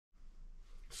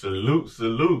Salute,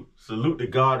 salute. Salute to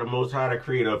God, the Most High, the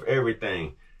creator of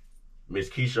everything. Miss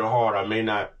Keisha Hart, I may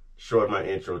not shorten my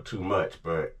intro too much,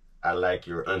 but I like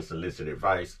your unsolicited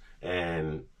advice,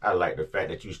 and I like the fact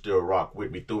that you still rock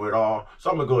with me through it all. So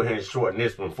I'm going to go ahead and shorten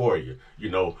this one for you, you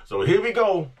know. So here we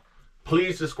go.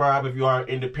 Please subscribe if you are an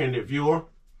independent viewer,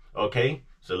 okay?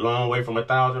 It's a long way from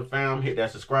 1,000, fam. Hit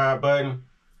that subscribe button.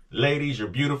 Ladies, you're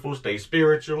beautiful. Stay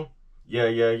spiritual.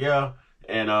 Yeah.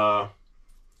 And,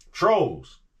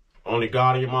 trolls, only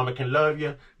God and your mama can love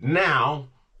you. Now,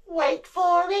 wait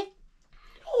for it.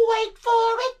 Wait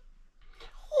for it.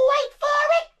 Wait for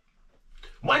it.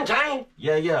 One time.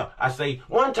 Yeah. I say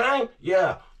one time.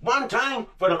 Yeah. One time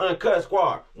for the Uncut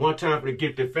squad. One time for the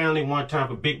gifted family. One time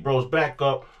for Big Bro's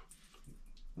backup.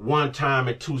 One time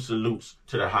and 2 salutes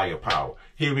to the higher power.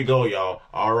 Here we go, y'all.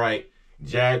 All right.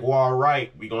 Jaguar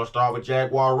Wright. We're going to start with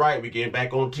Jaguar Wright. We're getting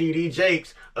back on TD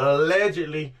Jakes.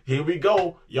 Allegedly. Here we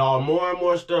go. Y'all, more and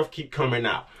more stuff keep coming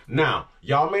out. Now,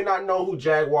 y'all may not know who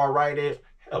Jaguar Wright is.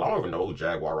 Hell, I don't even know who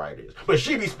Jaguar Wright is. But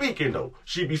she be speaking, though.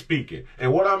 She be speaking.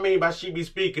 And what I mean by she be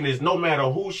speaking is no matter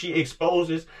who she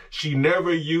exposes, she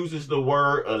never uses the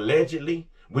word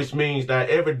allegedly, which means that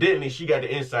evidently she got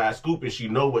the inside scoop and she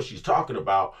know what she's talking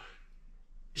about.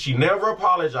 She never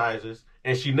apologizes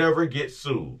and she never gets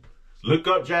sued. Look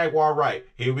up Jaguar Wright.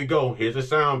 Here we go. Here's a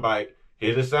soundbite.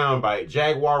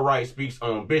 Jaguar Wright speaks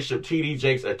on Bishop T.D.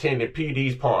 Jakes attending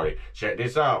PD's party. Check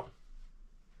this out.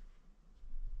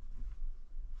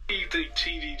 Do you think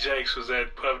T.D. Jakes was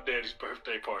at Puff Daddy's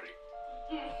birthday party?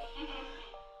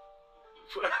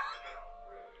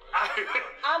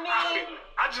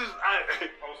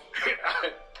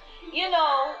 You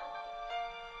know,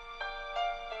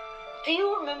 do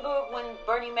you remember when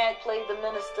Bernie Mac played the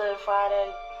minister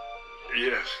Friday?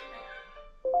 Yes.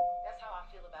 That's how I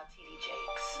feel about T.D.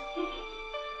 Jakes.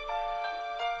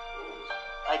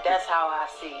 Like, that's how I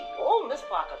see. Oh, Miss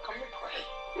Parker, come to pray.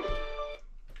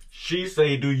 She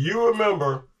say, do you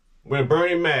remember when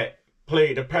Bernie Mac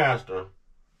played the pastor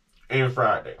in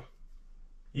Friday?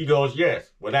 He goes,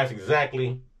 yes. Well, that's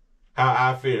exactly how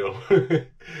I feel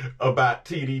about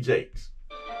T.D. Jakes.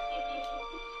 But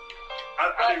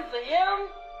for him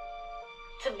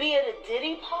to be at a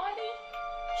Diddy party?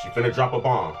 She finna drop a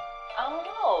bomb. I don't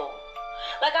know.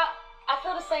 Like, I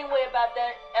feel the same way about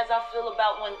that as I feel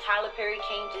about when Tyler Perry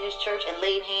came to his church and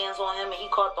laid hands on him and he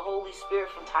caught the Holy Spirit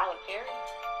from Tyler Perry.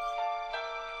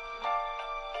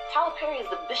 Tyler Perry is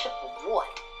the bishop of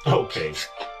what? Okay.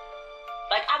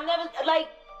 Like, I've never, like,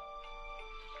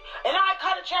 and I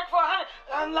cut a check for 100,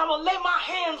 and I'm gonna lay my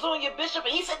hands on your bishop,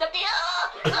 and he said that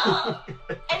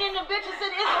and then the bitch said,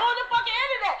 it's on the fucking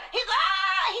internet. He's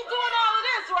doing all of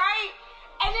this, right?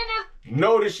 And then there's...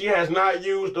 Notice she has not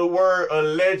used the word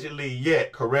allegedly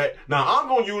yet, correct? Now, I'm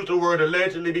going to use the word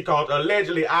allegedly because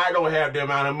allegedly I don't have the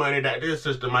amount of money that this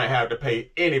sister might have to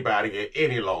pay anybody in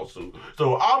any lawsuit.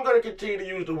 So I'm going to continue to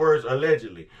use the words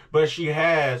allegedly. But she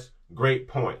has great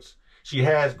points. She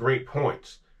has great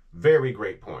points. Very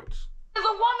great points. There's a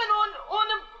woman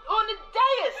on the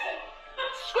dais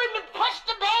screaming, push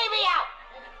the baby out.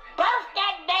 Birth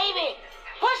that baby.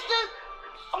 Push the...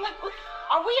 I'm like,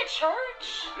 are we a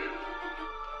church?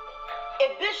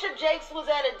 If Bishop Jakes was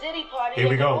at a Diddy party, there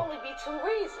could only be 2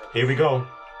 reasons. Here we go.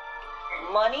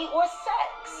 Money or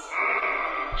sex.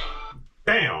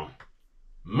 Bam.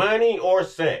 Money or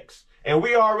sex. And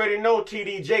we already know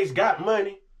T.D. Jakes got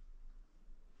money.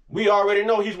 We already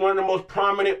know he's one of the most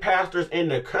prominent pastors in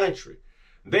the country.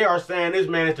 They are saying this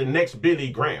man is the next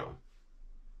Billy Graham.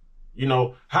 You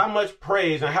know, how much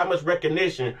praise and how much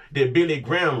recognition did Billy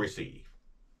Graham receive?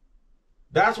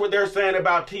 That's what they're saying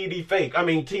about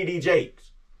T.D.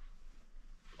 Jakes.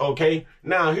 Okay,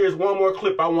 now here's one more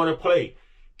clip I want to play.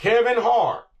 Kevin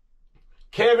Hart.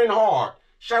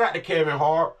 Shout out to Kevin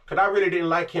Hart, because I really didn't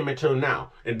like him until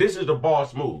now. And this is the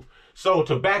boss move. So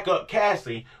to back up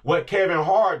Cassie, what Kevin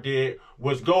Hart did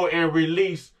was go and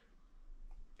release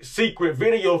secret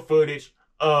video footage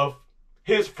of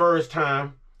his first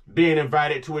time being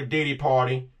invited to a Diddy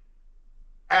party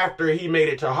after he made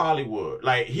it to Hollywood.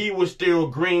 Like, he was still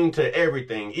green to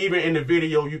everything. Even in the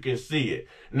video, you can see it.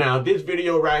 Now, this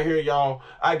video right here, y'all,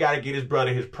 I got to get his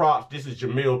brother his props. This is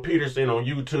Jamil Peterson on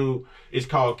YouTube. It's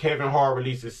called Kevin Hart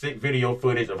Releases Sick Video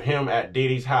Footage of him at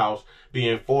Diddy's house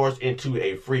being forced into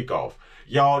a freak-off.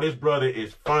 Y'all, this brother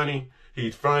is funny.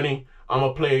 He's funny. I'm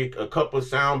going to play a couple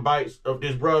sound bites of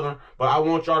this brother, but I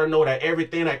want y'all to know that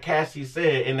everything that Cassie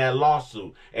said in that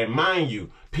lawsuit, and mind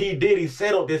you, P Diddy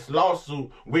settled this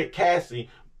lawsuit with Cassie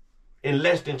in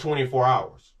less than 24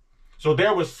 hours. So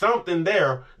there was something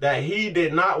there that he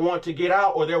did not want to get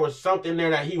out, or there was something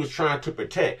there that he was trying to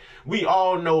protect. We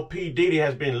all know P Diddy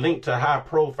has been linked to high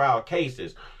profile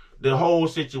cases. The whole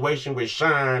situation with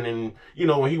Shine and, you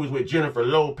know, when he was with Jennifer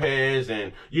Lopez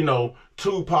and, you know,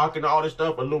 Tupac and all this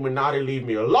stuff. Illuminati, leave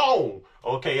me alone.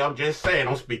 Okay, I'm just saying,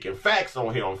 I'm speaking facts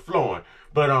on here, I'm flowing.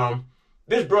 But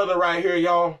this brother right here,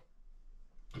 y'all,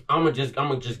 I'ma just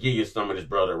give you some of this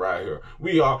brother right here.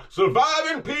 We are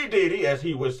surviving P Diddy, as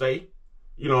he would say.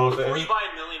 You know what I'm saying? Before you buy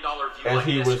 $1 million view as like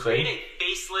he this, would create say. a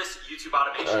faceless YouTube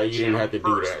automation. You didn't have to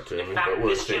do that to me, fact, but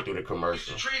we'll stay through the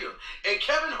commercial. Treat him. And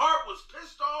Kevin Hart was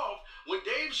pissed off when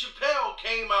Dave Chappelle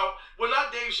came out. Well,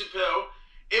 not Dave Chappelle.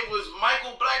 It was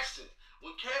Michael Blackson.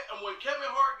 When Kevin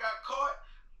Hart got caught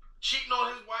cheating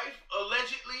on his wife,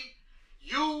 allegedly,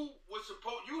 you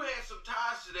had some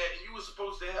ties to that, and you were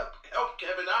supposed to help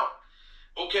Kevin out.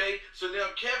 Okay? So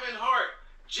now Kevin Hart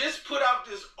just put out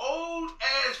this old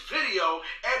ass video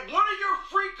at one of your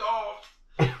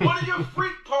one of your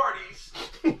freak parties,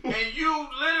 and you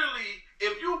literally,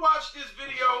 if you watch this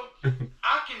video,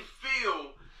 I can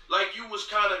feel like you was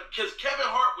kind of, because Kevin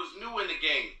Hart was new in the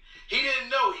game. He didn't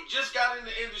know. He just got in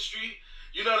the industry.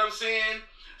 You know what I'm saying?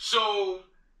 So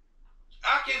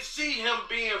I can see him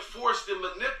being forced and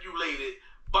manipulated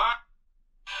by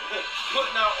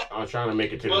putting out. I'm trying to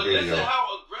make it to the video. Listen how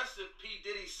aggressive P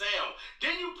Diddy sound.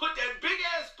 Then you put that big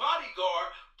ass bodyguard,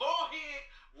 bald head,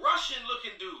 Russian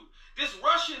looking dude. This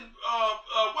Russian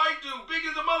white dude, big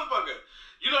as a motherfucker.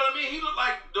 You know what I mean? He looked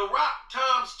like The Rock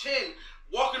times 10,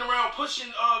 walking around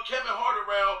pushing Kevin Hart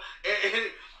around.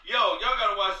 And yo, y'all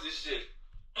gotta watch this shit.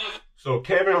 So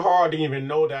Kevin Hart didn't even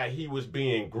know that he was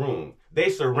being groomed. They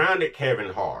surrounded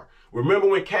Kevin Hart. Remember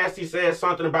when Cassie said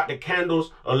something about the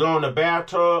candles along the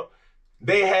bathtub?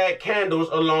 They had candles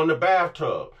along the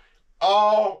bathtub.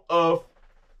 All of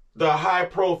the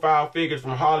high-profile figures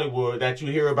from Hollywood that you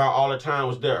hear about all the time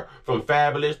was there. From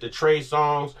Fabulous to Trey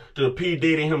Songz to P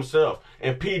Diddy himself.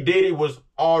 And P Diddy was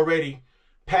already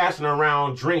passing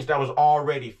around drinks that was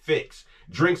already fixed.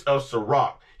 Drinks of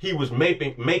Ciroc. He was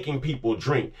making people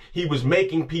drink. He was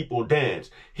making people dance.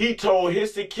 He told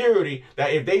his security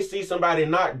that if they see somebody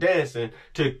not dancing,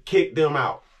 to kick them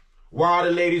out. Why are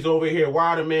the ladies over here?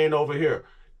 Why are the men over here?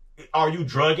 Are you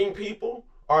drugging people?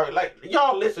 Or like,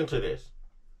 y'all listen to this.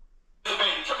 Hey,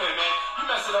 baby, come here, man. You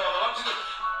mess it all up. I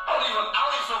don't even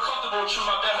feel comfortable with you,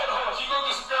 my bad. Hold on. Can you go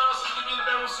get some girls? Can you be in the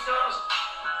bedroom with some girls?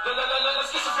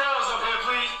 Let's get some girls up here,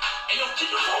 please. Hey, yo, can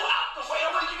you go out the way? I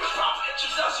want to give you a proper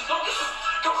introduction. Go get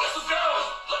some girls.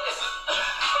 Look at some.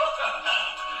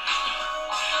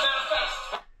 Matter of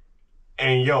fact.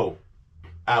 And yo,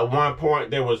 at one point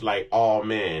there was like all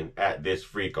men at this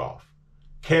freak off.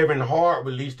 Kevin Hart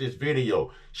released this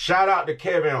video. Shout out to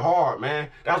Kevin Hart, man.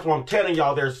 That's what I'm telling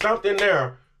y'all. There's something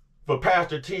there for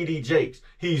Pastor T.D. Jakes.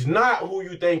 He's not who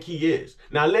you think he is.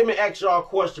 Now, let me ask y'all a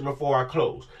question before I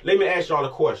close. Let me ask y'all a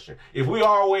question. If we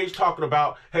always talking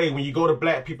about, hey, when you go to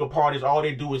black people parties, all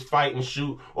they do is fight and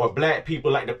shoot, or black people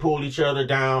like to pull each other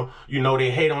down, you know, they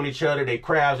hate on each other, they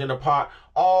crabs in the pot,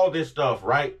 all this stuff,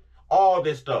 right? All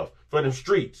this stuff for them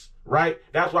streets, right?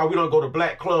 That's why we don't go to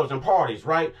black clubs and parties,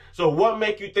 right? So what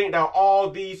make you think that all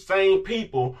these same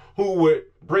people who would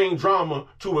bring drama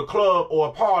to a club or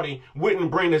a party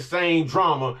wouldn't bring the same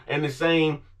drama and the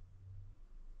same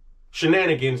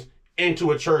shenanigans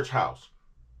into a church house?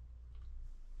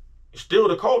 Still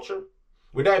the culture.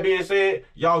 With that being said,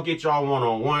 y'all get y'all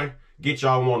one-on-one. Get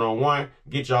y'all one-on-one.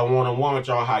 Get y'all one-on-one with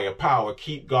y'all higher power.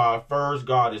 Keep God first.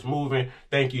 God is moving.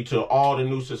 Thank you to all the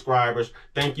new subscribers.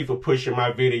 Thank you for pushing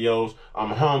my videos. I'm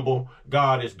humble.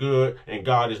 God is good, and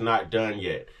God is not done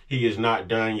yet. He is not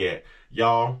done yet.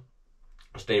 Y'all,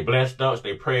 stay blessed up,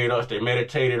 stay prayed up, stay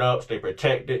meditated up, stay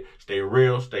protected, stay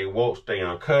real, stay woke, stay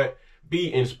uncut.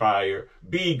 Be inspired,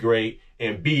 be great,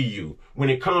 and be you.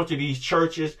 When it comes to these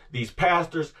churches, these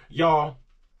pastors, y'all,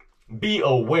 be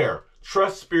aware.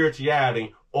 Trust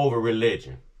spirituality over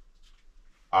religion.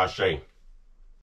 Ashe.